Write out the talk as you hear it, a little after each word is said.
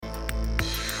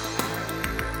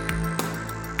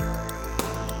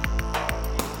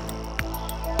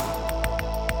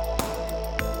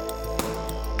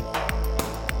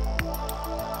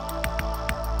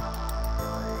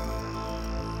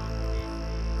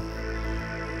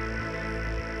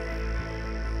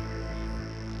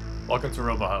Welcome to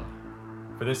RoboHub.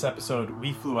 For this episode,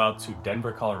 we flew out to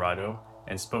Denver, Colorado,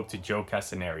 and spoke to Joe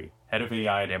Castagneri, head of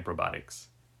AI at Robotics.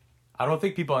 I don't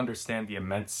think people understand the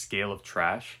immense scale of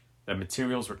trash that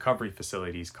materials recovery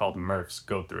facilities called MRFs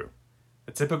go through.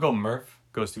 A typical MRF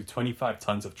goes through 25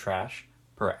 tons of trash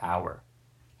per hour.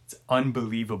 It's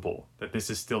unbelievable that this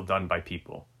is still done by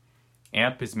people.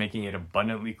 AMP is making it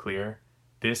abundantly clear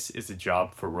this is a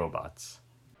job for robots.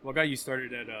 What got you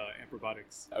started at AMP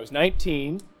Robotics? I was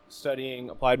 19, studying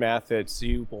applied math at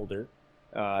CU Boulder,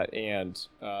 and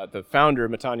the founder,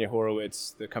 Matanya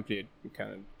Horowitz, the company had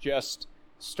kind of just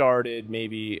started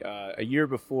maybe a year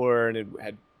before, and it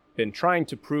had been trying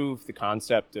to prove the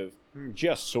concept of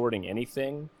just sorting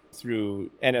anything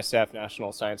through NSF,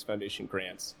 National Science Foundation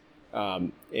grants.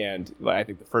 And I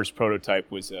think the first prototype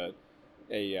was a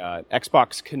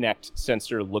Xbox Connect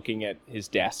sensor looking at his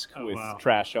desk with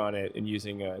trash on it and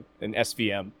using an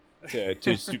SVM to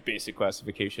do basic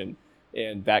classification.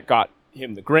 And that got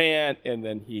him the grant, and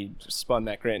then he just spun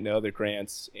that grant into other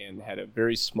grants and had a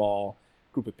very small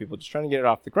group of people just trying to get it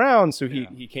off the ground. So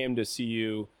he came to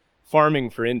CU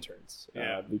farming for interns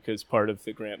because part of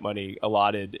the grant money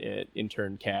allotted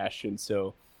intern cash. And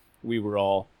so we were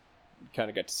all kind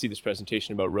of got to see this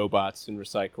presentation about robots and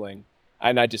recycling.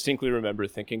 And I distinctly remember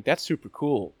thinking, that's super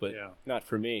cool, but not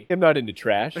for me. I'm not into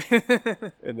trash.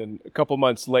 And then a couple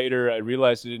months later, I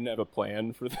realized I didn't have a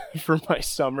plan for my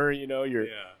summer. You know, you're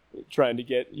trying to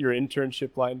get your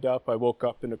internship lined up. I woke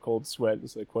up in a cold sweat.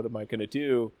 It's like, what am I going to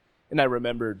do? And I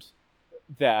remembered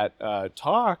that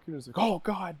talk. And I was like, oh,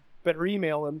 God, better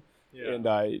email him. Yeah. And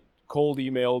I cold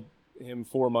emailed him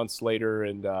 4 months later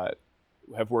and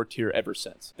have worked here ever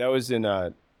since. That was in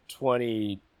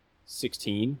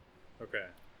 2016. Okay.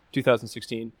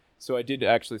 2016. So I did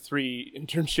actually 3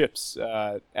 internships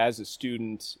as a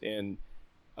student, and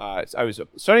I was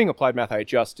studying applied math. I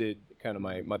adjusted kind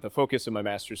of the focus of my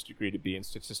master's degree to be in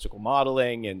statistical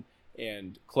modeling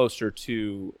and closer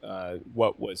to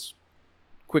what was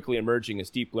quickly emerging as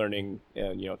deep learning.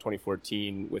 And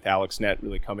 2014 with AlexNet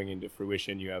really coming into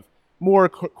fruition, you have more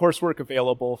coursework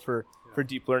available for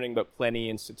deep learning, but plenty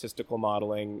in statistical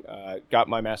modeling. Got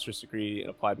my master's degree in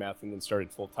applied math and then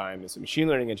started full-time as a machine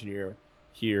learning engineer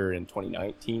here in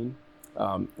 2019,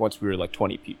 once we were like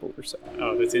 20 people or so.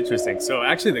 Oh, that's interesting. So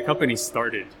actually the company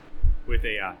started with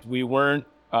AI. We weren't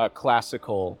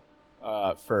classical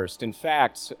first. In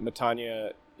fact,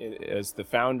 Matanya, as the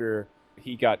founder,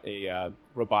 he got a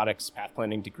robotics path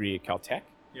planning degree at Caltech.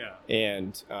 Yeah.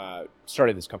 And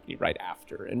started this company right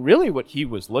after. And really what he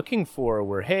was looking for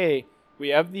were, hey, we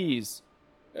have these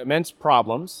immense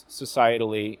problems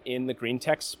societally in the green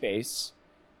tech space.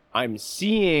 I'm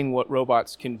seeing what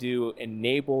robots can do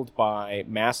enabled by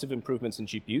massive improvements in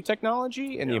GPU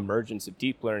technology and the emergence of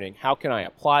deep learning. How can I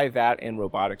apply that and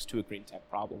robotics to a green tech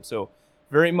problem? So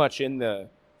very much in the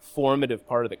formative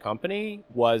part of the company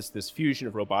was this fusion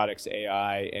of robotics,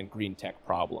 AI, and green tech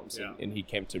problems. Yeah. And he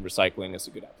came to recycling as a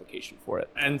good application for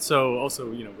it. And so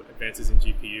also, advances in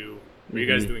GPU. Were you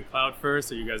guys doing cloud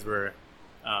first, or you guys were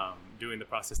doing the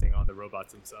processing on the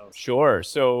robots themselves? Sure.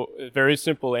 So a very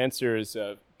simple answer is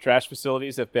trash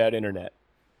facilities have bad internet.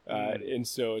 And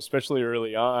so especially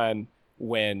early on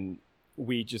when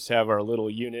we just have our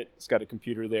little unit, it's got a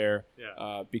computer there.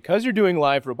 Yeah. Because you're doing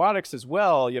live robotics as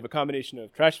well, you have a combination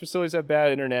of trash facilities have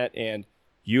bad internet and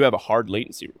you have a hard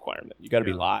latency requirement. You got to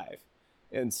be live.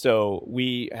 And so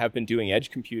we have been doing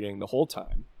edge computing the whole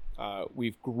time.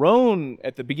 We've grown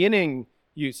at the beginning.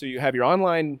 So you have your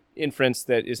online inference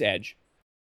that is edge,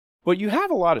 but you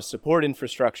have a lot of support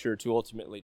infrastructure to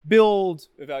ultimately build,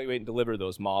 evaluate, and deliver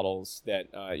those models that,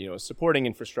 supporting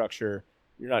infrastructure.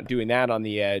 You're not doing that on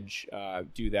the edge,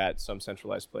 do that some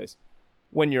centralized place.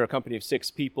 When you're a company of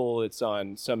 6 people, it's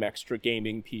on some extra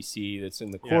gaming PC that's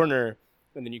in the corner.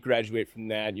 And then you graduate from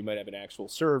that, you might have an actual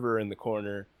server in the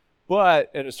corner.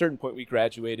 But at a certain point, we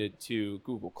graduated to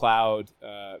Google Cloud,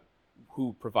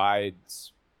 who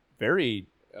provides very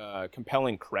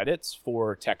compelling credits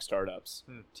for tech startups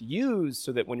to use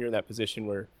so that when you're in that position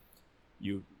where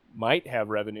you might have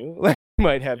revenue, you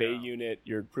might have a unit,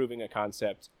 you're proving a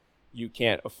concept, you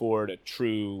can't afford a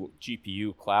true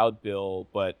GPU cloud bill,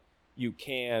 but you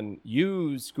can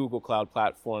use Google Cloud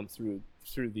Platform through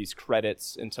these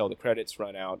credits until the credits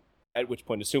run out, at which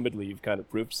point, assumedly, you've kind of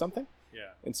proved something.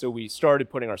 Yeah. And so we started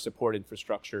putting our support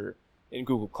infrastructure in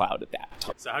Google Cloud at that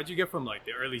time. So how'd you get from like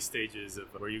the early stages of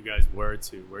where you guys were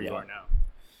to where you are now?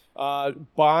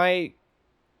 By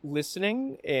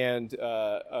listening and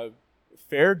a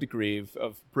fair degree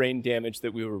of brain damage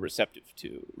that we were receptive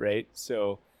to, right?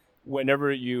 So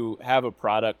whenever you have a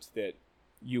product that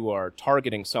you are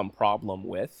targeting some problem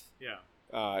with,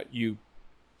 you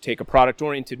take a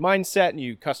product-oriented mindset and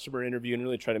you customer interview and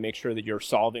really try to make sure that you're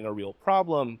solving a real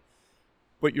problem.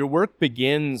 But your work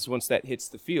begins once that hits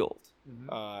the field.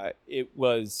 It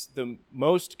was the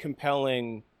most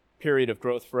compelling period of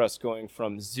growth for us, going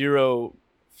from 0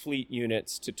 fleet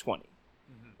units to 20.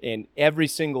 And every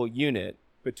single unit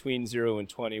between 0 and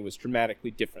 20 was dramatically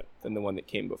different than the one that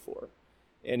came before.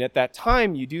 And at that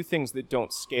time, you do things that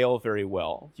don't scale very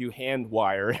well. You hand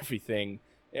wire everything.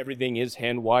 Everything is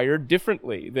hand wired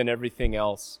differently than everything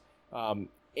else.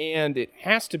 And it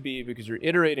has to be, because you're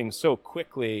iterating so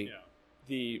quickly. Yeah.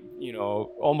 The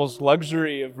almost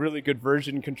luxury of really good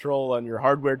version control on your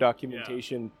hardware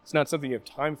documentation, it's not something you have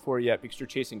time for yet, because you're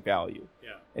chasing value.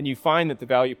 Yeah. And you find that the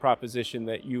value proposition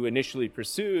that you initially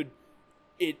pursued,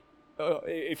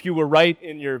 if you were right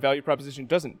in your value proposition,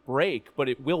 doesn't break, but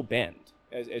it will bend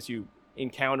as you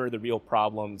encounter the real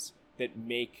problems that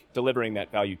make delivering that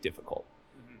value difficult.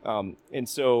 And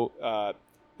so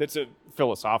that's a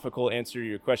philosophical answer to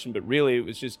your question, but really it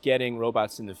was just getting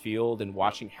robots in the field and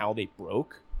watching how they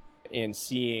broke and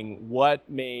seeing what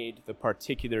made the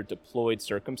particular deployed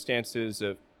circumstances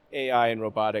of AI and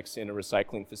robotics in a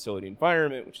recycling facility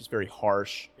environment, which is very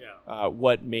harsh,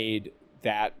 what made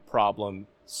that problem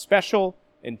special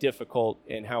and difficult,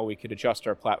 and how we could adjust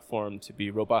our platform to be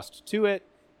robust to it.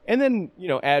 And then,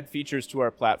 add features to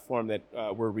our platform that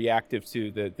were reactive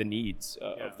to the needs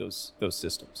of those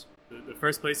systems. The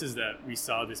first places that we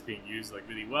saw this being used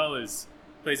really well is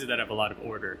places that have a lot of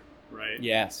order, right?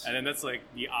 Yes. And then that's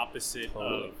the opposite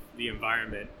of the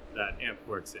environment that AMP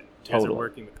works in. You guys are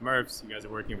working with MRFs, you guys are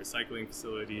working in recycling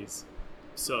facilities.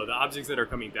 So the objects that are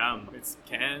coming down, it's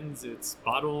cans, it's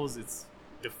bottles, it's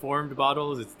deformed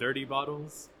bottles, it's dirty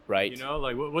bottles. Right.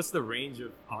 What's the range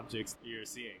of objects you're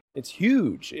seeing? It's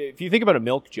huge. If you think about a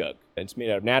milk jug, it's made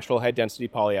out of natural high-density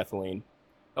polyethylene,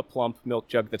 a plump milk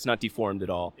jug that's not deformed at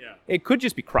all. Yeah. It could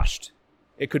just be crushed.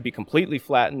 It could be completely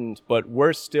flattened, but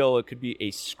worse still, it could be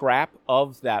a scrap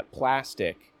of that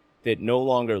plastic that no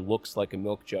longer looks like a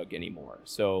milk jug anymore.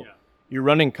 So you're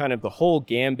running kind of the whole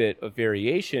gambit of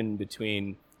variation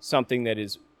between something that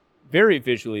is very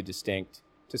visually distinct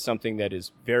to something that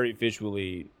is very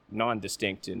visually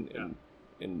non-distinct and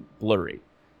blurry.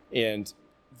 And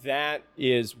that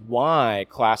is why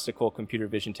classical computer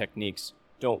vision techniques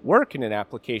don't work in an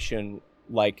application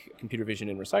like computer vision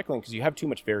in recycling, because you have too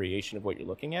much variation of what you're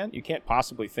looking at. You can't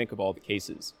possibly think of all the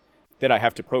cases that I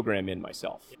have to program in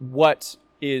myself. What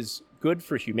is good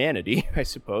for humanity, I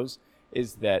suppose,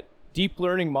 is that deep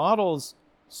learning models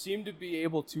seem to be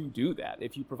able to do that.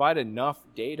 If you provide enough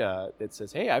data that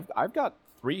says, hey, I've got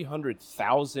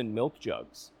 300,000 milk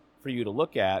jugs for you to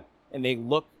look at, and they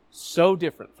look so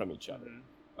different from each other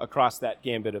across that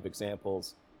gambit of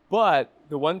examples. But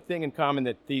the one thing in common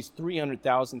that these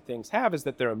 300,000 things have is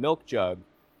that they're a milk jug.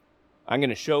 I'm going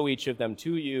to show each of them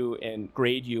to you and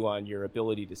grade you on your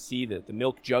ability to see the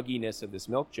milk jugginess of this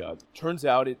milk jug. Turns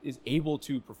out it is able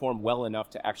to perform well enough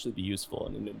to actually be useful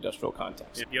in an industrial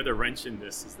context. Yeah, the other wrench in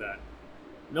this is that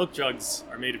milk jugs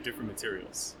are made of different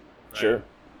materials. Right? Sure.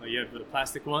 You have the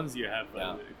plastic ones, you have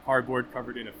cardboard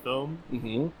covered in a film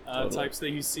types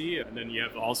that you see, and then you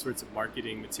have all sorts of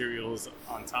marketing materials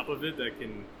on top of it that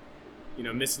can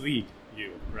mislead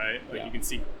you, right? You can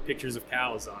see pictures of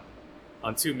cows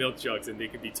on 2 milk jugs, and they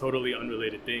could be totally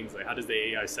unrelated things. How does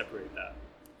the AI separate that?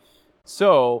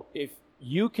 So if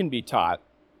you can be taught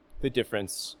the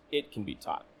difference, it can be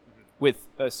taught with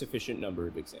a sufficient number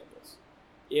of examples.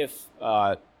 If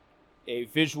a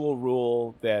visual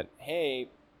rule that, hey,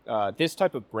 this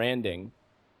type of branding,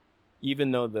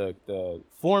 even though the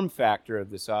form factor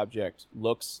of this object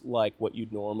looks like what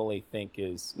you'd normally think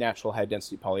is natural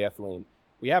high-density polyethylene,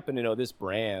 we happen to know this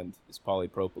brand is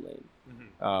polypropylene.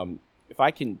 If I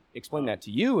can explain that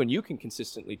to you, and you can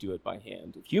consistently do it by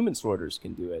hand, if human sorters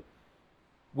can do it,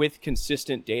 with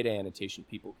consistent data annotation,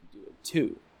 people can do it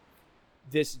too.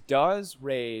 This does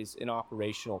raise an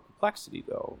operational complexity,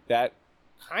 though. That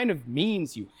kind of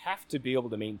means you have to be able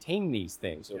to maintain these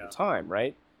things over time,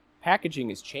 right?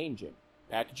 Packaging is changing.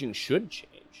 Packaging should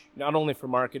change, not only for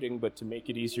marketing, but to make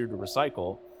it easier to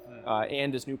recycle,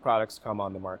 and as new products come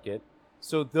on the market.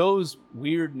 So those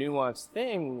weird, nuanced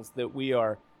things that we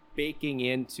are baking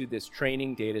into this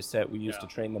training data set we use to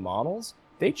train the models,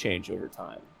 they change over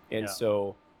time. And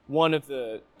so one of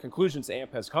the conclusions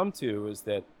AMP has come to is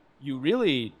that you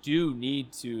really do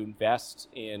need to invest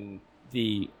in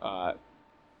the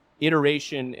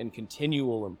iteration and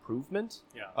continual improvement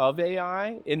of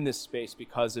AI in this space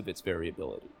because of its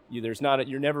variability.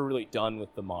 You're never really done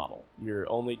with the model. You're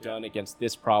only done against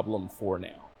this problem for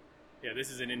now. Yeah,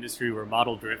 this is an industry where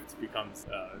model drift becomes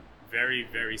very,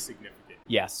 very significant.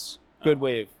 Yes, good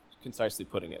way of concisely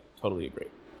putting it. Totally agree.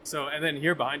 So, and then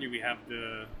here behind you, we have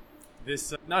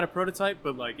this not a prototype,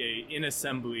 but like in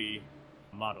assembly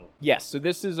model. Yes. So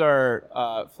this is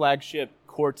our flagship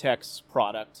Cortex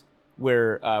product,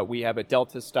 where we have a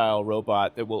Delta-style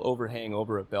robot that will overhang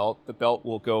over a belt. The belt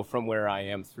will go from where I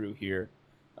am through here.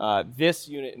 This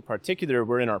unit in particular,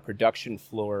 we're in our production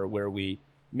floor where we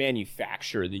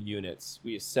manufacture the units.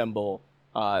 We assemble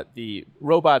the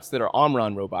robots that are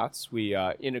Omron robots. We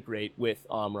integrate with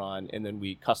Omron, and then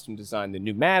we custom design the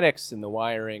pneumatics and the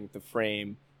wiring, the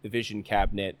frame, the vision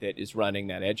cabinet that is running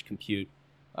that edge compute,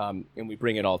 and we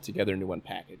bring it all together into one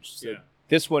package. So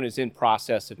this one is in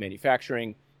process of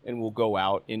manufacturing and will go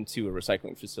out into a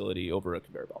recycling facility over a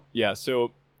conveyor belt. Yeah,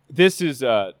 so this is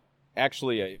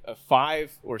actually a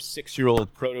 5 or 6 year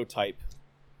old prototype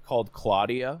called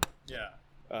Claudia.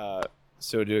 Yeah.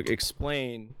 So to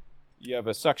explain, you have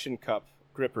a suction cup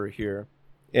gripper here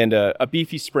and a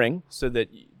beefy spring so that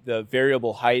the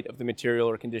variable height of the material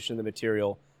or condition of the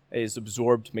material is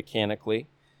absorbed mechanically.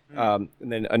 And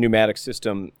then a pneumatic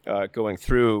system going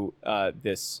through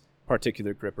this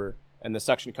particular gripper. And the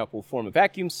suction cup will form a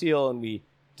vacuum seal, and we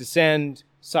descend,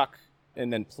 suck,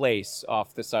 and then place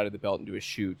off the side of the belt into a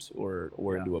chute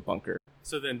or into a bunker.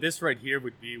 So then this right here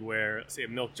would be where, say, a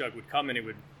milk jug would come and it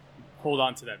would hold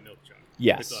on to that milk jug.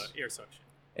 Yes. With air suction.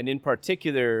 And in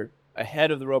particular,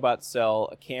 ahead of the robot cell,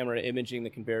 a camera imaging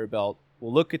the conveyor belt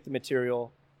will look at the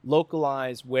material,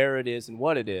 localize where it is and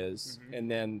what it is, and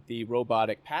then the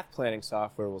robotic path planning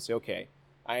software will say, okay,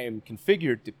 I am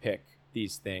configured to pick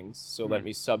these things, so let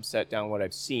me subset down what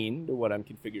I've seen to what I'm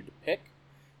configured to pick.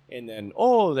 And then,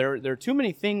 there are too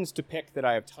many things to pick that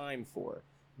I have time for.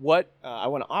 I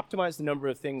want to optimize the number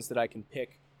of things that I can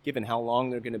pick given how long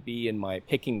they're going to be in my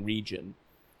picking region.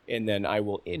 And then I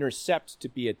will intercept to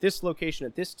be at this location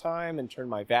at this time and turn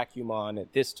my vacuum on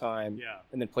at this time,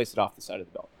 and then place it off the side of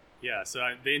the belt. Yeah, so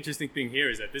the interesting thing here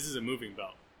is that this is a moving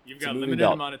belt. You've got a limited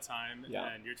amount of time,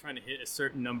 and you're trying to hit a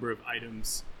certain number of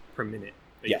items per minute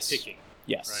that you're picking.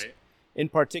 Yes. Right? In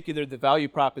particular, the value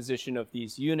proposition of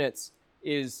these units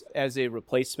is as a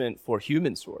replacement for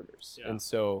human sorters. Yeah. And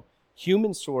so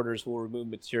human sorters will remove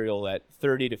material at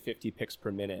 30 to 50 picks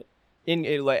per minute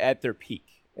at their peak.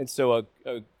 And so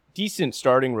a decent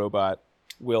starting robot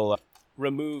will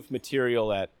remove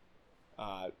material at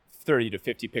 30 to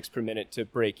 50 picks per minute to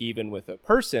break even with a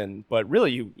person, but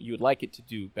really you would like it to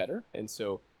do better. And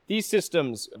so these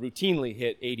systems routinely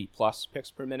hit 80 plus picks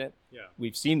per minute. Yeah.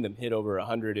 We've seen them hit over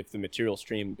 100 if the material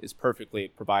stream is perfectly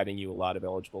providing you a lot of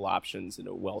eligible options in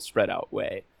a well spread out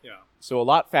way. Yeah. So a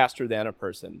lot faster than a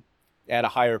person at a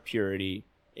higher purity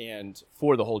and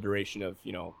for the whole duration of,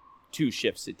 2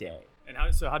 shifts a day. And how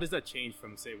does that change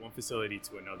from, say, one facility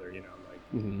to another?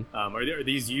 Are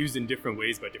these used in different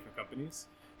ways by different companies?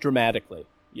 Dramatically,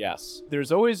 yes.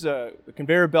 There's always a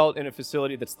conveyor belt in a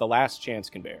facility that's the last chance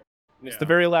conveyor. And it's the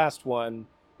very last one.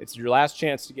 It's your last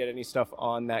chance to get any stuff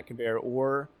on that conveyor,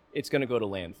 or it's going to go to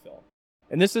landfill.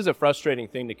 And this is a frustrating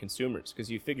thing to consumers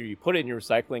because you figure you put it in your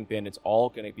recycling bin, it's all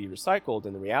going to be recycled.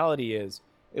 And the reality is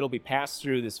it'll be passed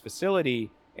through this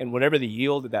facility, and whatever the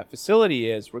yield of that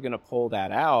facility is, we're going to pull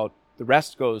that out. The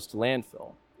rest goes to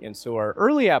landfill. And so our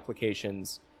early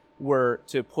applications were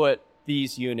to put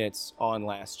these units on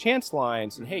last chance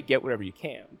lines and, hey, get whatever you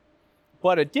can.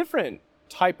 But a different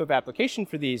type of application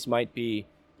for these might be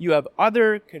you have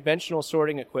other conventional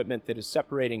sorting equipment that is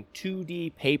separating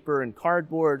 2D paper and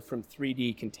cardboard from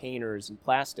 3D containers and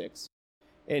plastics.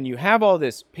 And you have all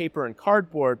this paper and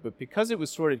cardboard, but because it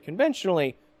was sorted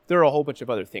conventionally, there are a whole bunch of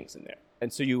other things in there.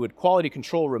 And so you would quality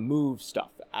control remove stuff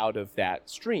out of that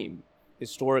stream.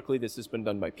 Historically, this has been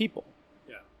done by people.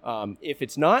 Yeah. If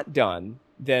it's not done,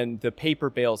 then the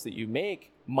paper bales that you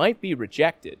make might be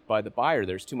rejected by the buyer.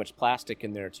 There's too much plastic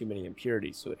in there, too many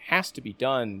impurities. So it has to be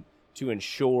done to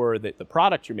ensure that the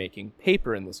product you're making,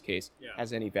 paper in this case,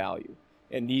 has any value.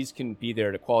 And these can be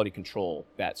there to quality control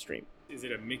that stream. Is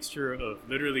it a mixture of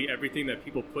literally everything that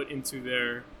people put into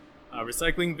their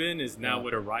recycling bin is now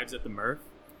what arrives at the MRF?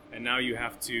 And now you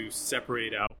have to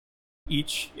separate out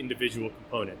each individual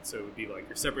component. So it would be like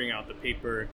you're separating out the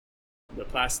paper, the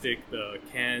plastic, the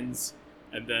cans,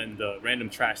 and then the random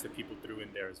trash that people threw in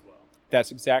there as well.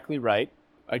 That's exactly right.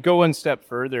 I'd go one step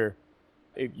further.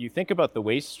 If you think about the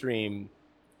waste stream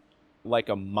like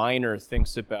a miner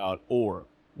thinks about ore,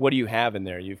 what do you have in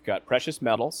there? You've got precious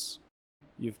metals,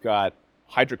 you've got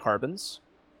hydrocarbons,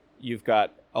 you've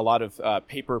got a lot of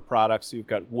paper products, you've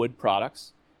got wood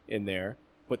products in there.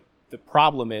 But the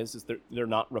problem is they're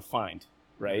not refined,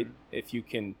 right? Mm-hmm. If you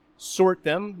can sort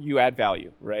them, you add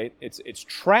value, right? It's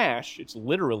trash. It's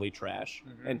literally trash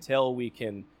until we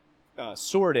can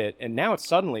sort it, and now it's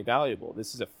suddenly valuable.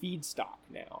 This is a feedstock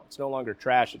now. It's no longer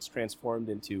trash. It's transformed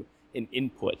into an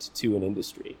input to an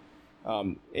industry.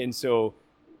 And so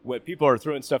when people are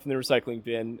throwing stuff in the recycling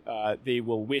bin, they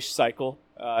will wish cycle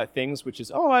things, which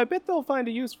is, I bet they'll find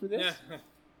a use for this. Yeah.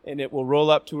 And it will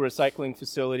roll up to a recycling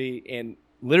facility and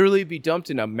literally be dumped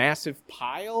in a massive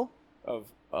pile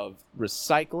of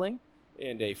recycling,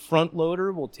 and a front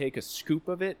loader will take a scoop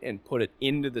of it and put it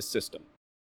into the system.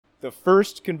 The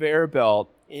first conveyor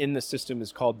belt in the system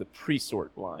is called the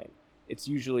pre-sort line. It's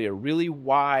usually a really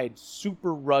wide,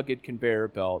 super rugged conveyor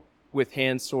belt with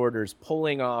hand sorters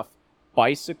pulling off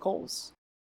bicycles.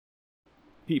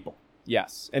 People,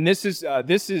 yes. And this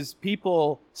is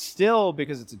people still,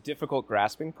 because it's a difficult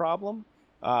grasping problem,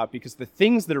 because the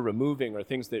things that are removing are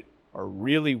things that are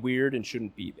really weird and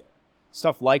shouldn't be there.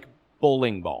 Stuff like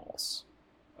bowling balls,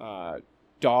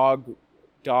 dog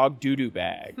doo-doo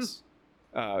bags,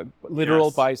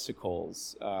 literal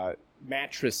bicycles,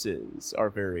 mattresses are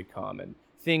very common.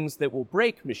 Things that will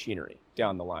break machinery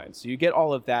down the line. So you get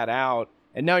all of that out,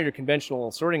 and now your conventional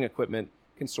sorting equipment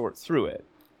can sort through it.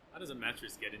 How does a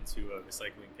mattress get into a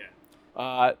recycling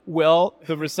can? Well,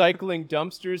 the recycling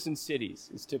dumpsters in cities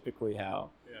is typically how.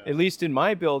 Yeah. At least in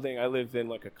my building, I live in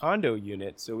like a condo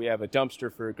unit, so we have a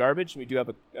dumpster for garbage, and we do have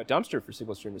a dumpster for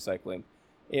single-stream recycling.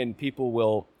 And people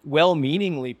will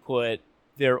well-meaningly put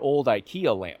their old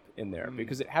IKEA lamp in there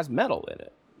because it has metal in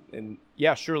it. And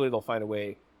yeah, surely they'll find a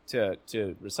way to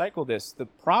recycle this. The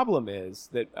problem is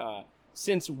that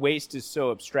since waste is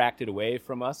so abstracted away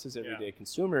from us as everyday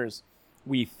consumers,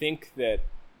 we think that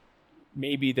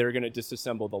maybe they're going to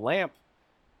disassemble the lamp.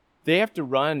 They have to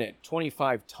run at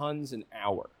 25 tons an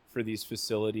hour for these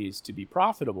facilities to be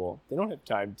profitable. They don't have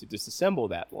time to disassemble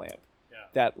that lamp. Yeah.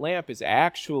 That lamp is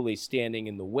actually standing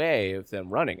in the way of them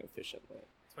running efficiently.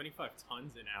 25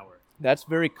 tons an hour. That's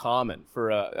very common for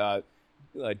a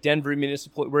Denver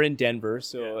municipal. We're in Denver,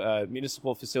 so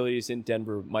municipal facilities in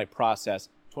Denver might process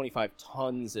 25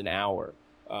 tons an hour.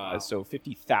 Wow. So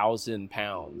 50,000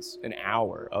 pounds an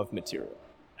hour of material.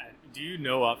 Do you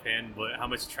know offhand how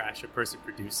much trash a person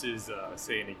produces,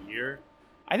 say, in a year?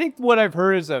 I think what I've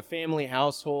heard is a family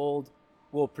household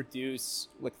will produce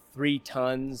like 3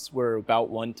 tons, where about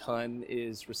 1 ton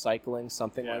is recycling,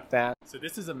 something like that. So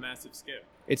this is a massive scale.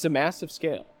 It's a massive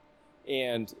scale.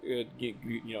 And,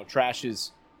 trash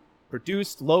is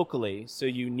produced locally, so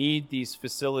you need these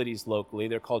facilities locally.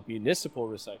 They're called municipal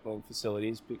recycling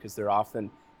facilities because they're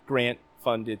often grant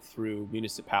funded through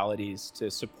municipalities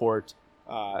to support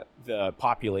the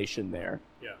population there.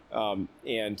 Yeah.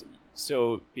 And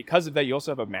so because of that, you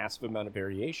also have a massive amount of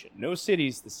variation. No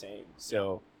city's the same.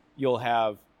 So you'll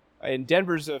have, and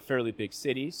Denver's a fairly big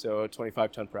city, so a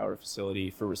 25 ton per hour facility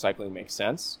for recycling makes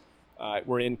sense.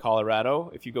 We're in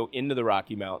Colorado. If you go into the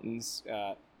Rocky Mountains,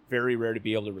 very rare to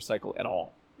be able to recycle at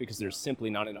all because there's simply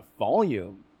not enough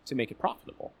volume to make it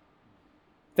profitable.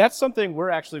 That's something we're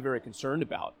actually very concerned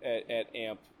about at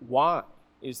AMP. Why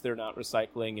is there not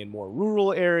recycling in more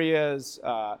rural areas,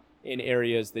 in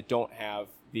areas that don't have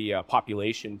the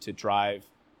population to drive,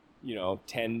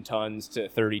 10 tons to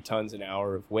 30 tons an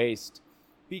hour of waste?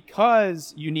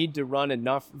 Because you need to run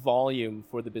enough volume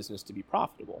for the business to be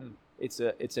profitable. It's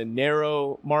a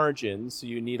narrow margin, so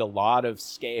you need a lot of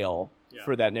scale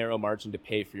for that narrow margin to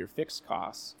pay for your fixed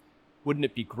costs. Wouldn't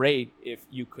it be great if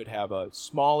you could have a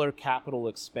smaller capital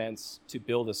expense to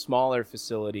build a smaller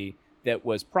facility that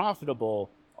was profitable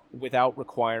without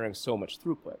requiring so much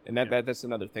throughput? And that's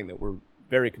another thing that we're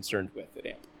very concerned with at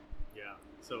AMP. Yeah.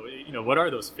 So, what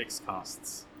are those fixed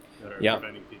costs that are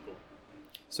preventing people?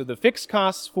 So the fixed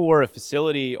costs for a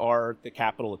facility are the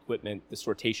capital equipment, the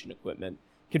sortation equipment,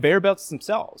 conveyor belts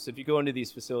themselves. If you go into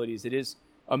these facilities, it is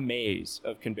a maze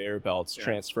of conveyor belts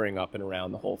transferring up and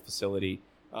around the whole facility.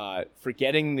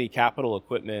 Forgetting the capital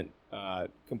equipment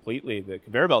completely, the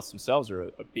conveyor belts themselves are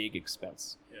a big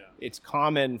expense. Yeah. It's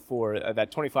common for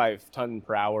that 25 ton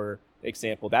per hour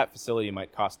example, that facility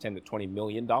might cost $10 to $20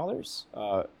 million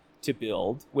to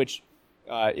build, which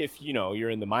if you're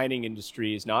in the mining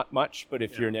industry is not much, but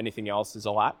if you're in anything else is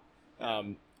a lot.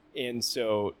 And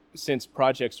so since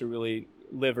projects are really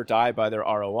live or die by their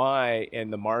ROI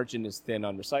and the margin is thin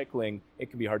on recycling, it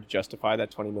can be hard to justify that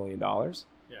 $20 million.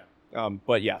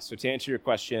 So to answer your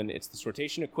question, it's the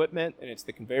sortation equipment and it's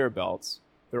the conveyor belts.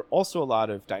 There are also a lot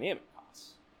of dynamic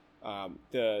costs.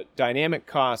 The dynamic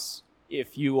costs,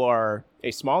 if you are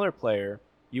a smaller player,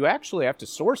 you actually have to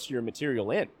source your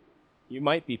material in. You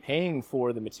might be paying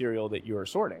for the material that you're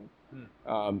sorting,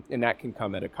 and that can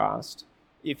come at a cost.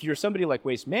 If you're somebody like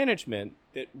Waste Management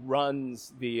that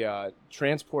runs the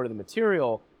transport of the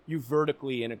material, you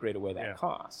vertically integrate away that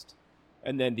cost.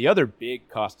 And then the other big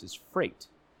cost is freight.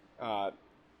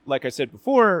 Like I said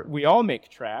before, we all make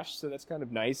trash, so that's kind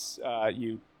of nice.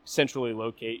 You centrally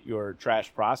locate your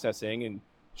trash processing, and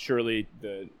surely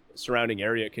the surrounding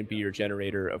area can be your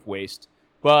generator of waste.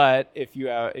 But if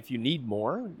you need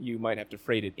more, you might have to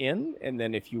freight it in, and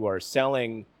then if you are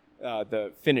selling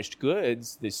the finished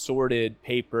goods, the sorted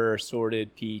paper, sorted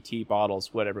PET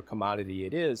bottles, whatever commodity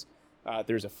it is,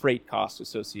 there's a freight cost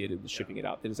associated with shipping it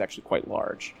out that is actually quite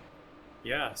large.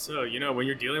 Yeah, so when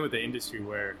you're dealing with the industry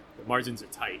where the margins are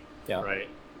tight, right?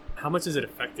 How much is it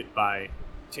affected by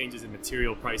changes in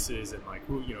material prices and like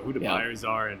who the buyers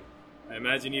are? And I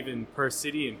imagine even per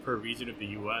city and per region of the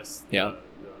U.S., the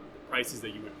prices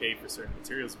that you would pay for certain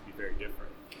materials would be very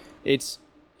different. It's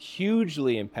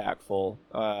hugely impactful.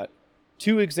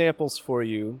 2 examples for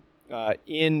you.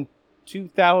 In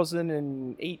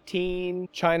 2018,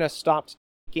 China stopped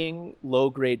taking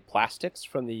low-grade plastics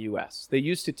from the U.S. They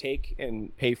used to take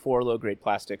and pay for low-grade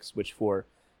plastics, which for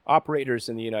operators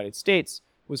in the United States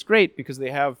was great because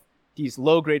they have these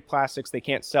low-grade plastics they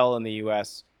can't sell in the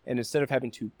U.S., and instead of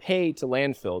having to pay to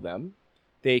landfill them,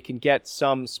 they can get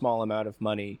some small amount of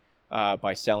money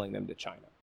by selling them to China.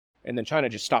 And then China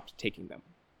just stopped taking them.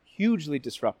 Hugely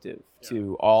disruptive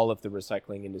to all of the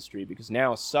recycling industry because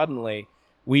now suddenly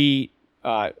we,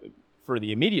 for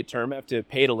the immediate term, have to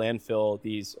pay to landfill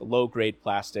these low-grade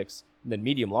plastics. And then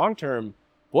medium-long term,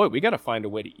 boy, we got to find a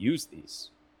way to use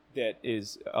these that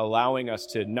is allowing us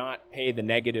to not pay the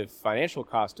negative financial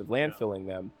cost of landfilling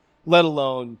them, let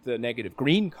alone the negative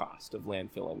green cost of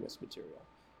landfilling this material.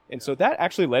 And so that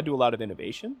actually led to a lot of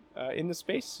innovation in the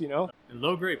space, And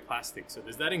low-grade plastic, so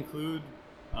does that include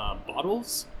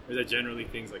bottles? Or is that generally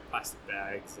things like plastic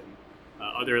bags and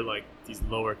other like these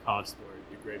lower cost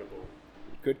or degradable?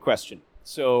 Good question.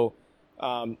 So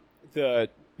the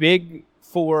big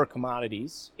 4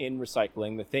 commodities in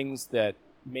recycling, the things that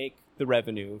make the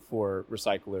revenue for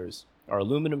recyclers are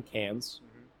aluminum cans,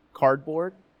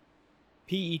 cardboard,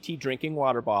 PET drinking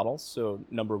water bottles, so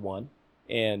number 1,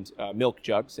 and milk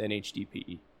jugs and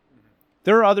HDPE.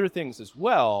 There are other things as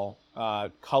well,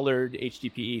 colored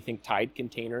HDPE, think Tide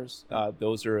containers.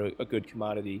 Those are a good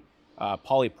commodity.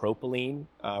 Polypropylene,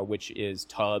 which is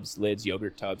tubs, lids,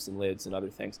 yogurt tubs and lids and other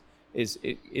things,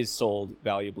 is sold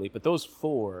valuably. But those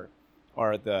 4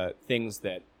 are the things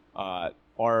that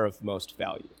are of most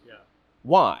value. Yeah.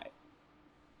 Why?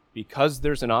 Because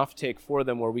there's an offtake for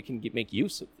them where we can make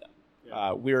use of them.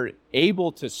 Yeah. We're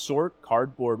able to sort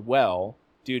cardboard well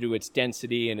due to its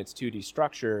density and its 2D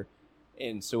structure.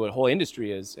 And so a whole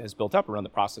industry has built up around the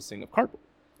processing of cardboard.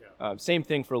 Yeah. Same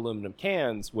thing for aluminum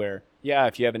cans where,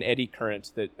 if you have an eddy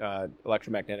current that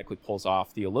electromagnetically pulls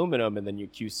off the aluminum and then you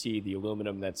QC the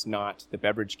aluminum that's not the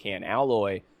beverage can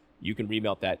alloy, you can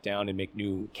remelt that down and make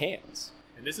new cans.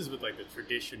 And this is with like the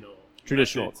traditional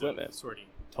equipment. Sorting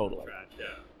totally. Trash.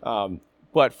 Yeah.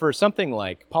 But for something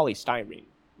like polystyrene,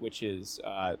 which is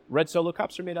red Solo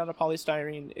cups are made out of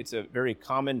polystyrene. It's a very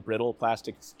common brittle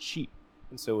plastic. It's cheap.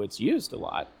 And so it's used a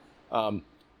lot.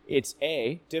 It's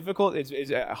difficult. It's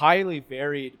a highly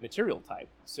varied material type,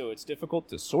 so it's difficult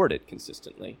to sort it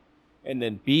consistently. And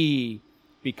then B,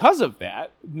 because of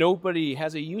that, nobody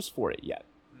has a use for it yet.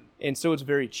 And so it's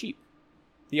very cheap.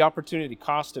 The opportunity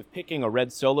cost of picking a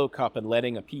red Solo cup and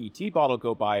letting a PET bottle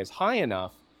go by is high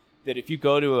enough that if you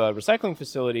go to a recycling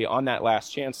facility on that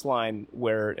last chance line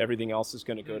where everything else is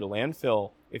going to go to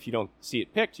landfill, if you don't see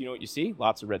it picked, you know what you see?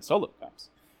 Lots of red Solo cups.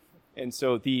 And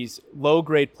so these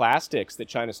low-grade plastics that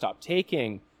China stopped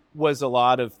taking was a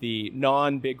lot of the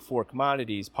non-Big 4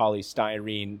 commodities,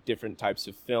 polystyrene, different types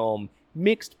of film,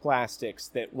 mixed plastics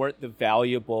that weren't the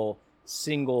valuable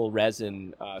single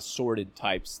resin sorted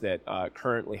types that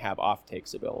currently have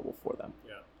offtakes available for them.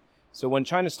 Yeah. So when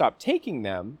China stopped taking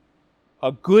them,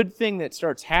 a good thing that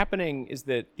starts happening is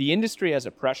that the industry has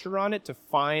a pressure on it to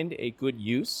find a good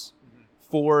use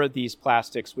for these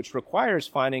plastics, which requires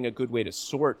finding a good way to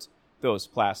sort those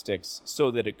plastics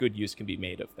so that a good use can be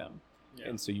made of them. Yeah.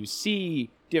 And so you see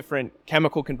different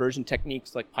chemical conversion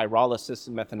techniques like pyrolysis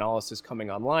and methanolysis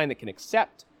coming online that can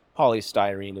accept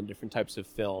polystyrene and different types of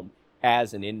film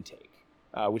as an intake,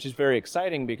 which is very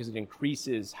exciting because it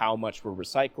increases how much we're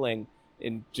recycling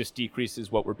and just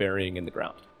decreases what we're burying in the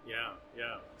ground. Yeah.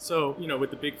 So,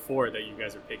 with the big 4 that you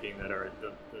guys are picking that are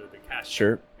the cash.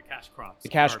 Sure. Crops. The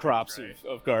cash garbage, crops right?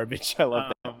 of garbage. I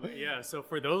love that. Yeah, so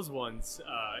for those ones,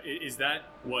 is that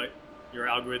what your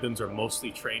algorithms are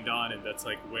mostly trained on? And that's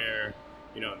like where,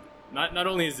 not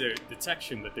only is there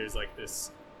detection, but there's like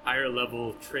this higher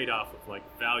level trade-off of like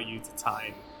value to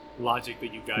time logic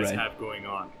that you guys have going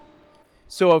on.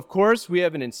 So of course we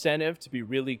have an incentive to be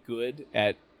really good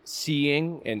at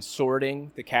seeing and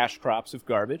sorting the cash crops of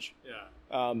garbage.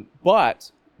 Yeah.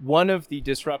 But one of the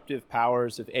disruptive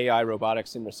powers of AI,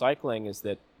 robotics, and recycling is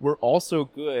that we're also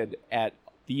good at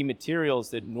the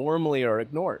materials that normally are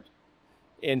ignored.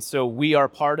 And so we are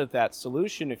part of that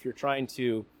solution. If you're trying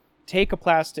to take a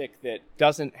plastic that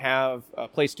doesn't have a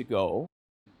place to go,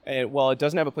 and well, it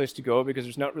doesn't have a place to go because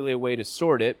there's not really a way to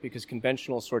sort it because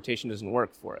conventional sortation doesn't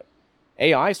work for it.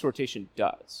 AI sortation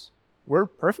does. We're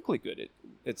perfectly good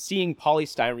at seeing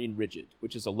polystyrene rigid,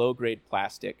 which is a low-grade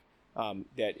plastic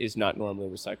that is not normally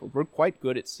recycled. We're quite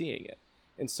good at seeing it.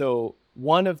 And so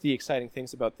one of the exciting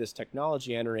things about this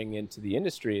technology entering into the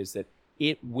industry is that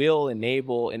it will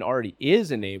enable and already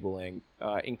is enabling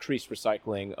increased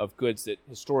recycling of goods that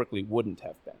historically wouldn't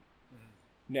have been.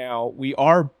 Mm-hmm. Now, we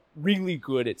are really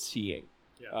good at seeing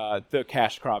the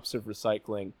cash crops of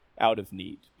recycling out of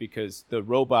need because the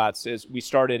robots, as we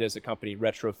started as a company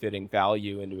retrofitting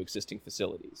value into existing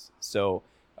facilities. So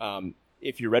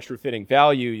if you're retrofitting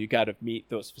value, you got to meet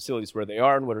those facilities where they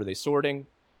are. And what are they sorting?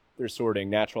 They're sorting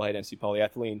natural high density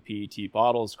polyethylene, PET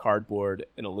bottles, cardboard,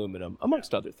 and aluminum,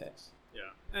 amongst other things.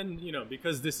 Yeah. And,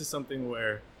 because this is something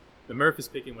where the MRF is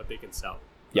picking what they can sell.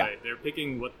 Yeah. Right? They're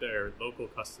picking what their local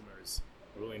customers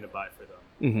are willing to buy for them.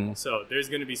 Mm-hmm. So there's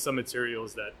going to be some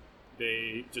materials that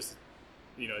they just,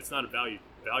 it's not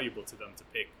valuable to them to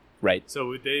pick. Right. So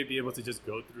would they be able to just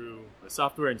go through the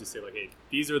software and just say, like, hey,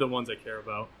 these are the ones I care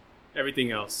about.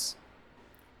 Everything else,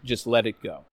 just let it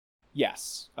go.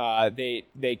 Yes,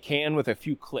 they can, with a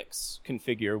few clicks,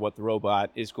 configure what the robot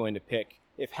is going to pick.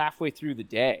 If halfway through the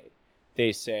day,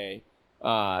 they say,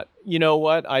 you know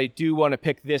what, I do want to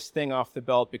pick this thing off the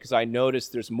belt because I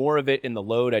noticed there's more of it in the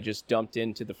load I just dumped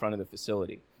into the front of the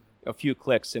facility. A few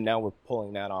clicks, and now we're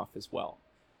pulling that off as well.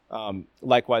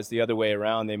 Likewise, the other way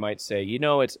around, they might say,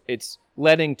 it's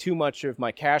letting too much of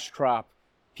my cash crop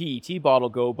PET bottle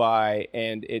go by,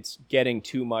 and it's getting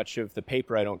too much of the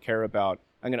paper I don't care about.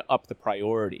 I'm going to up the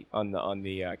priority on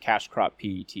the cash crop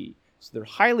PET. So they're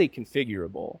highly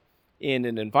configurable in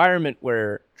an environment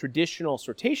where traditional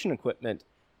sortation equipment,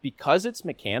 because it's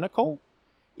mechanical,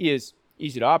 is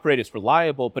easy to operate, it's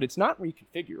reliable, but it's not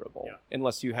reconfigurable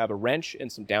unless you have a wrench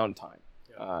and some downtime.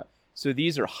 Yeah. So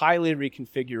these are highly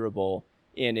reconfigurable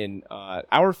in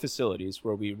our facilities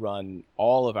where we run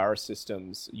all of our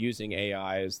systems using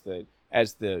AI as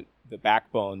the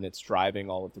backbone that's driving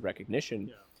all of the recognition.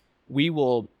 Yeah. We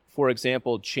will, for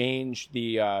example, change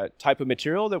the type of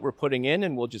material that we're putting in,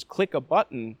 and we'll just click a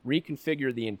button,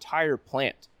 reconfigure the entire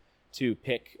plant to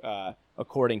pick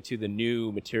according to the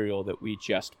new material that we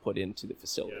just put into the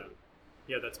facility.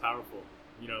 Yeah, that's powerful.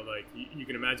 You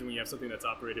can imagine when you have something that's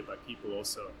operated by people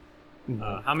also.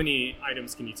 Mm-hmm. How many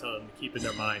items can you tell them to keep in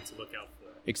their mind to look out for?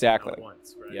 Exactly. At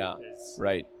once, right? Yeah.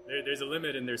 Right. There's a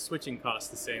limit, and there's switching costs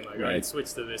to saying, like, all right,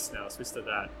 switch to this now, switch to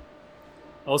that.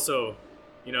 Also,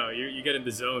 you get in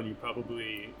the zone, you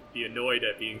probably be annoyed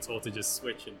at being told to just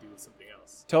switch and do something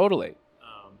else. Totally.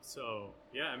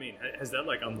 Has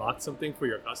that unlocked something for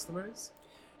your customers?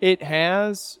 It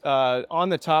has. On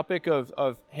the topic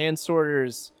of hand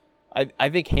sorters, I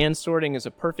think hand sorting is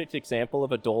a perfect example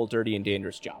of a dull, dirty, and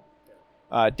dangerous job.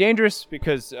 Dangerous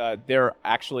because there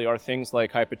actually are things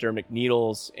like hypodermic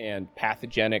needles and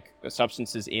pathogenic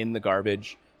substances in the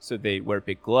garbage. So they wear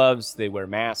big gloves, they wear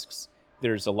masks.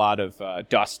 There's a lot of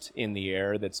dust in the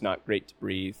air that's not great to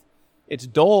breathe. It's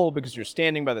dull because you're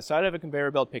standing by the side of a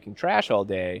conveyor belt picking trash all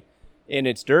day, and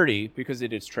it's dirty because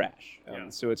it is trash.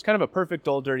 So it's kind of a perfect,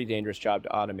 dull, dirty, dangerous job to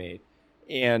automate.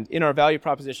 And in our value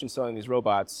proposition selling these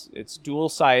robots, it's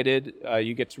dual-sided.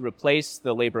 You get to replace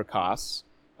the labor costs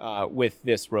with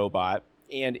this robot,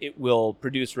 and it will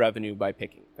produce revenue by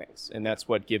picking things. And that's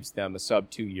what gives them a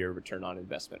sub 2-year return on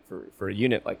investment for a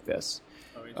unit like this.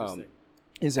 Oh, interesting.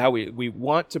 Is how we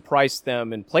want to price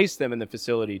them and place them in the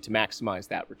facility to maximize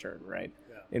that return, right?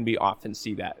 Yeah. And we often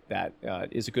see that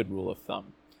is a good rule of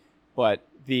thumb. But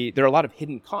there are a lot of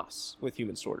hidden costs with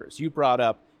human sorters. You brought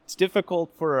up it's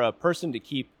difficult for a person to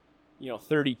keep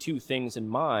 32 things in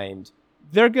mind.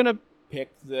 They're going to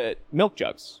pick the milk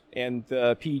jugs and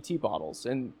the PET bottles,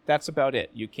 and that's about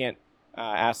it. You can't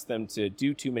ask them to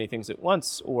do too many things at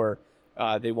once, or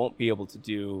they won't be able to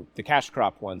do the cash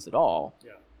crop ones at all.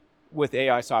 Yeah. With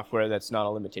AI software, that's not a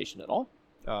limitation at all.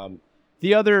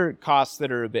 The other costs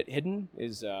that are a bit hidden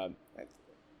is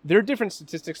there are different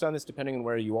statistics on this depending on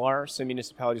where you are. Some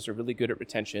municipalities are really good at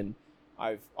retention.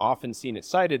 I've often seen it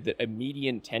cited that a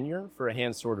median tenure for a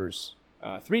hand sorter is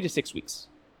 3 to 6 weeks,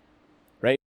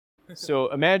 right?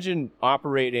 So imagine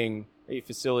operating a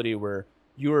facility where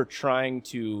you're trying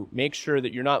to make sure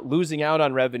that you're not losing out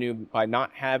on revenue by not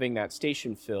having that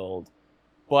station filled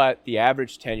but the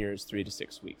average tenure is 3 to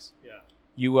 6 weeks. Yeah.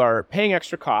 You are paying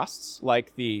extra costs,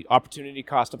 like the opportunity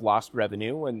cost of lost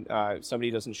revenue when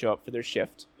somebody doesn't show up for their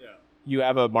shift. Yeah. You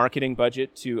have a marketing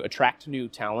budget to attract new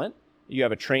talent. You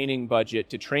have a training budget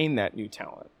to train that new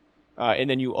talent. And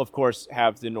then you, of course,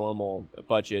 have the normal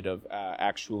budget of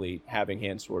actually having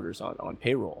hand sorters on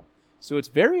payroll. So it's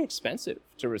very expensive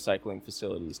to recycling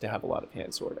facilities to have a lot of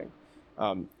hand sorting.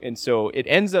 And so it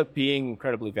ends up being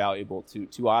incredibly valuable to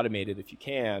automate it if you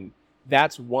can.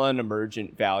 That's one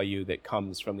emergent value that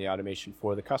comes from the automation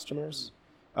for the customers,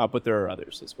 but there are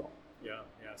others as well. Yeah.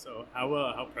 So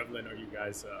how prevalent are you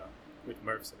guys with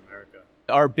MRFs in America?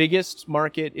 Our biggest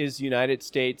market is United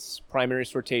States primary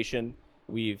sortation.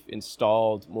 We've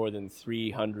installed more than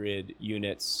 300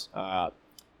 units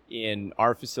in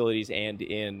our facilities and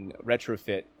in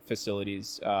retrofit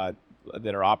facilities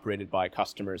that are operated by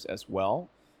customers as well.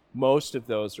 Most of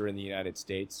those are in the United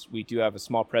States. We do have a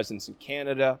small presence in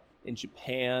Canada, in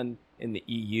Japan, in the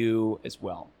EU as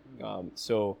well.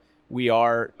 So we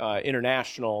are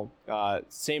international.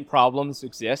 Same problems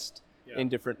exist in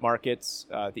different markets.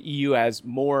 The EU has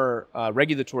more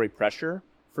regulatory pressure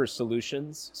for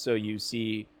solutions, so you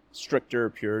see stricter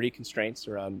purity constraints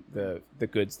around the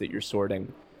goods that you're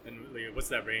sorting. And what's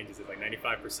that range? Is it like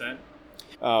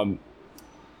 95%?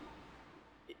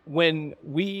 When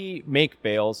we make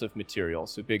bales of material,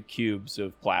 so big cubes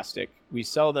of plastic, we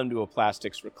sell them to a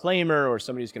plastics reclaimer, or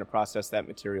somebody's going to process that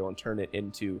material and turn it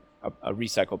into a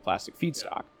recycled plastic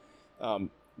feedstock.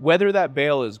 Whether that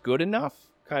bale is good enough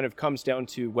kind of comes down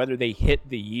to whether they hit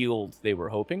the yield they were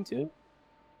hoping to.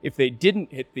 If they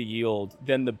didn't hit the yield,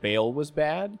 then the bale was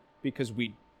bad, because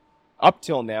we, up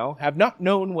till now, have not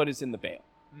known what is in the bale.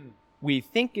 We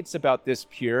think it's about this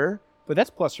pure, but that's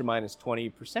plus or minus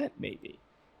 20% maybe.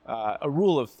 A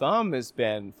rule of thumb has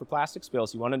been, for plastics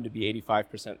bales, you want them to be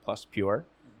 85% plus pure.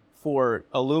 For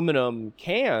aluminum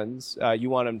cans, you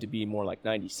want them to be more like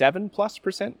 97 plus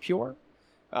 % pure.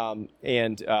 So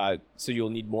you'll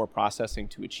need more processing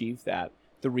to achieve that.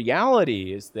 The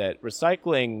reality is that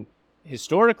recycling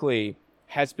historically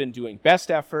has been doing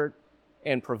best effort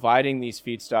and providing these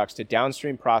feedstocks to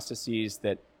downstream processes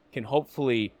that can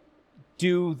hopefully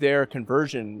do their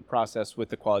conversion process with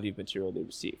the quality of material they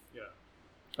receive.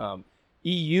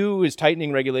 EU is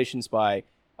tightening regulations by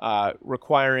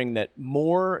requiring that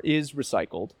more is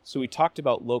recycled. So we talked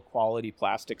about low quality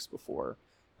plastics before.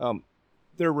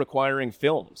 They're requiring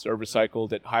films are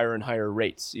recycled at higher and higher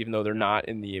rates, even though they're not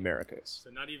in the Americas. So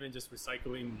not even just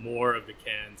recycling more of the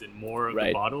cans and more of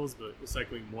the bottles, but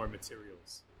recycling more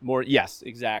materials. Yes,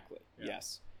 exactly.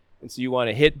 Yes. And so you want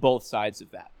to hit both sides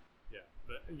of that. Yeah.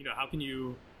 But how can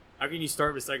you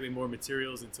start recycling more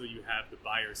materials until you have the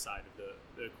buyer side of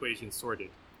the equation sorted?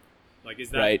 Like,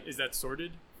 is that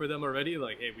sorted for them already?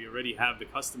 Like, hey, we already have the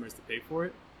customers to pay for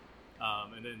it,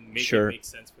 and then make it make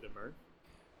sense for the MERP?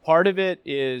 Part of it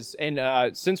is,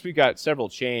 and since we've got several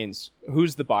chains,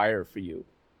 who's the buyer for you?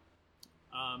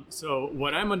 So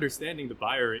what I'm understanding, the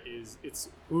buyer it's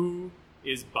who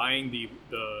is buying the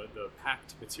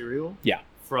packed material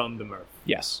from the MERP.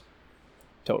 Yes,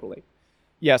 totally.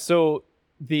 Yeah, so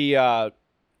the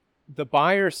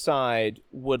buyer side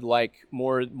would like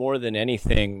more than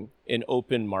anything an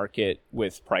open market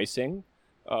with pricing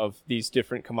of these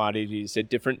different commodities at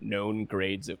different known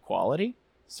grades of quality,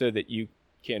 so that you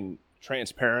can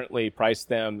transparently price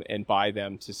them and buy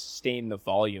them to sustain the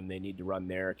volume they need to run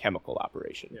their chemical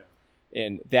operation. Yeah.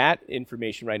 And that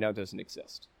information right now doesn't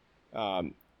exist.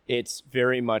 It's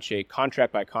very much a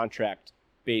contract by contract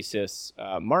basis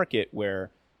market where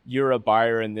you're a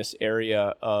buyer in this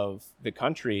area of the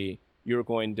country. You're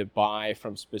going to buy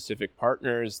from specific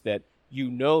partners that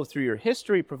through your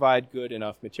history provide good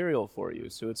enough material for you.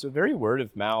 So it's a very word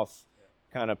of mouth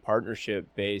kind of partnership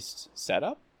based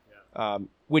setup.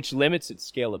 Which limits its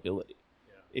scalability.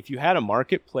 If you had a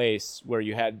marketplace where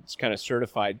you had kind of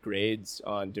certified grades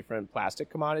on different plastic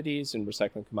commodities and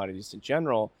recycling commodities in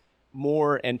general,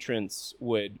 more entrants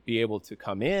would be able to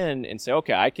come in and say,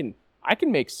 okay, I can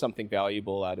make something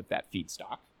valuable out of that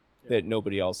feedstock that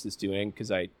nobody else is doing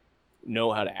because I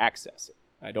know how to access it.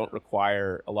 I don't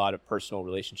require a lot of personal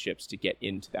relationships to get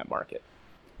into that market.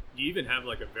 Do you even have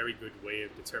like a very good way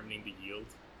of determining the yield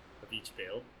of each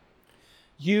bale?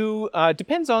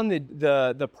 Depends on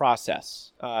the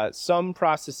process. Some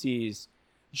processes,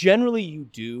 generally you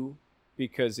do,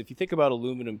 because if you think about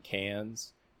aluminum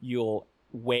cans, you'll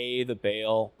weigh the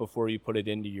bale before you put it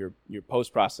into your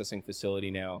post-processing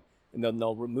facility now. And then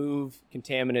they'll remove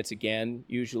contaminants again,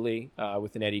 usually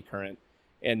with an eddy current,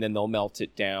 and then they'll melt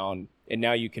it down. And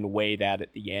now you can weigh that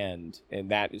at the end, and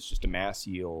that is just a mass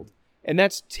yield. And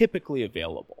that's typically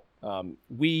available.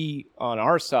 We, on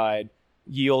our side,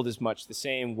 yield is much the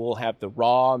same. We'll have the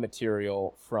raw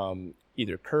material from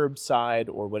either curbside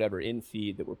or whatever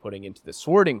in-feed that we're putting into the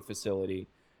sorting facility,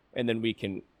 and then we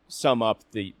can sum up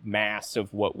the mass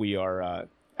of what we are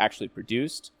actually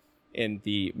produced, and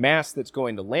the mass that's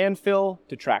going to landfill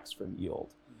detracts from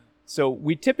yield. So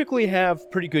we typically have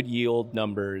pretty good yield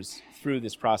numbers through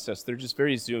this process. They're just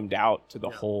very zoomed out to the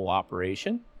whole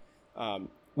operation.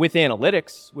 With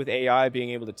analytics, with AI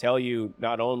being able to tell you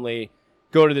not only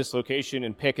go to this location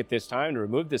and pick at this time to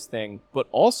remove this thing, but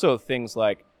also things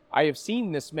like, I have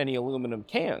seen this many aluminum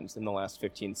cans in the last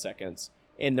 15 seconds,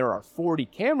 and there are 40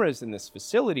 cameras in this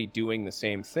facility doing the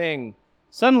same thing.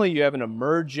 Suddenly you have an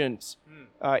emergent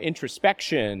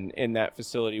introspection in that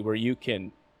facility where you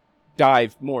can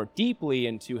dive more deeply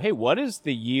into, hey, what is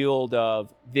the yield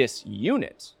of this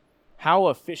unit? How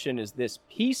efficient is this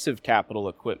piece of capital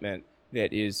equipment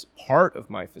that is part of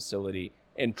my facility,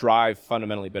 and drive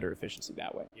fundamentally better efficiency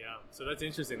that way? Yeah, so that's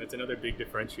interesting. That's another big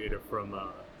differentiator from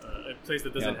a place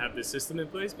that doesn't have this system in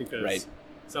place, because it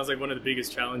sounds like one of the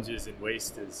biggest challenges in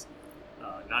waste is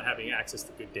not having access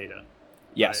to good data.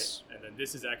 Yes. Right? And then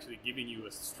this is actually giving you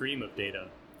a stream of data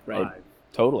live.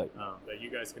 Totally. That you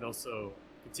guys can also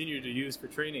continue to use for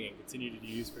training and continue to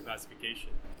use for classification.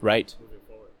 Right. Moving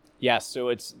forward. Yes, so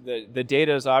it's the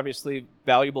data is obviously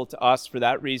valuable to us for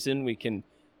that reason. We can,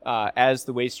 as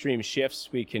the waste stream shifts,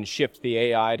 we can shift the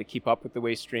AI to keep up with the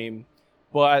waste stream.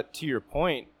 But to your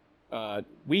point,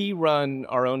 we run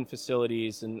our own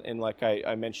facilities, and like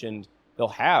I mentioned, they'll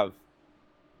have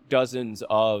dozens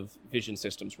of vision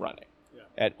systems running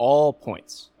at all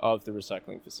points of the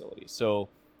recycling facility. So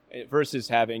versus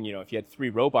having, if you had 3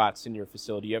 robots in your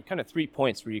facility, you have kind of 3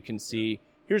 points where you can see,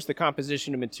 here's the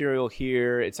composition of material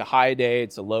here. It's a high day,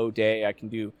 it's a low day. I can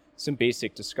do some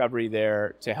basic discovery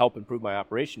there to help improve my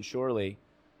operation, surely.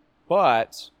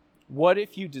 But what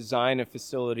if you design a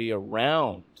facility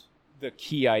around the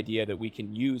key idea that we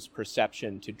can use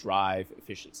perception to drive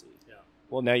efficiency? Yeah.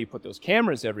 Well, now you put those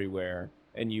cameras everywhere,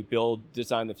 and you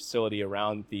design the facility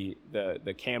around the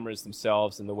cameras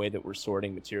themselves and the way that we're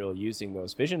sorting material using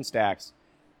those vision stacks.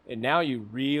 And now you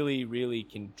really, really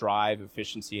can drive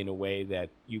efficiency in a way that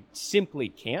you simply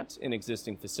can't in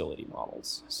existing facility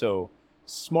models. So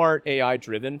smart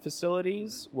AI-driven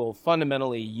facilities will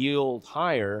fundamentally yield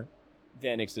higher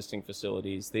than existing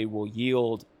facilities. They will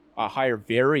yield a higher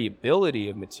variability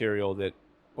of material that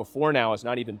before now has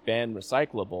not even been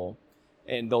recyclable,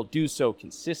 and they'll do so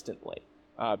consistently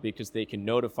because they can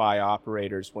notify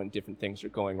operators when different things are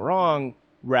going wrong,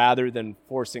 rather than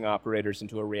forcing operators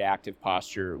into a reactive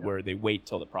posture where they wait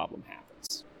till the problem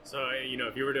happens. So,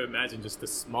 if you were to imagine just the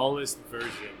smallest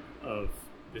version of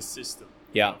this system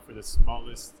for the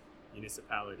smallest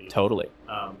municipality, totally,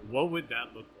 what would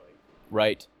that look like?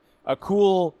 Right. A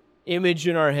cool image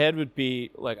in our head would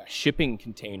be like a shipping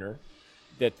container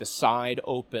that the side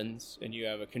opens, and you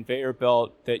have a conveyor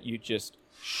belt that you just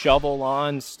shovel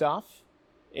on stuff.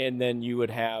 And then you would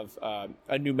have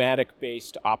a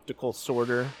pneumatic-based optical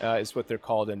sorter, is what they're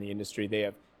called in the industry. They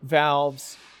have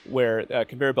valves where a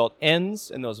conveyor belt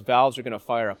ends, and those valves are going to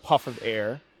fire a puff of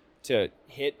air to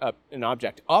hit an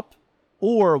object up,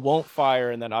 or won't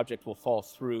fire, and that object will fall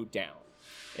through down.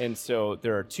 And so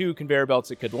there are 2 conveyor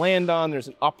belts it could land on. There's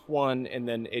an up one, and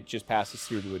then it just passes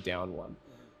through to a down one.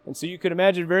 And so you could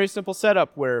imagine a very simple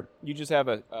setup where you just have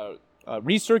a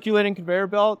recirculating conveyor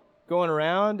belt going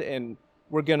around, and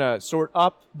we're going to sort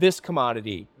up this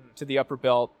commodity to the upper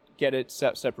belt, get it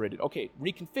separated. Okay,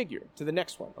 reconfigure to the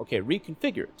next one. Okay,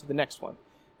 reconfigure to the next one.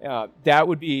 That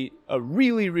would be a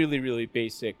really, really, really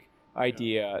basic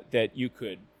idea that you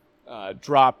could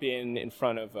drop in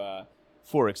front of,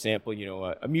 for example,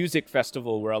 a music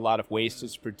festival where a lot of waste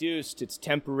is produced. It's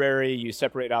temporary. You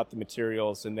separate out the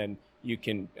materials, and then you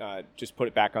can just put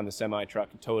it back on the semi-truck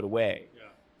and tow it away. Yeah.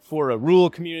 For a rural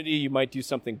community, you might do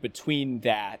something between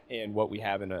that and what we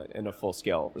have in a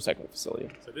full-scale recycling facility.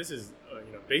 So this is,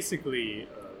 basically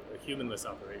a humanless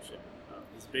operation.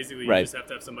 It's basically you just have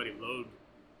to have somebody load,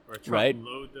 or a truck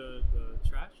load the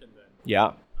trash, and then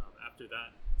after that,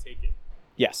 take it.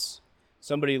 Yes,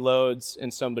 somebody loads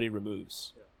and somebody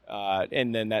removes,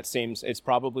 and then it's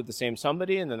probably the same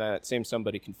somebody, and then that same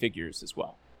somebody configures as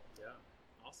well. Yeah,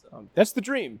 awesome. That's the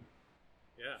dream.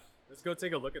 Yeah. Let's go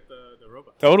take a look at the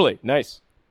robot. Totally. Nice.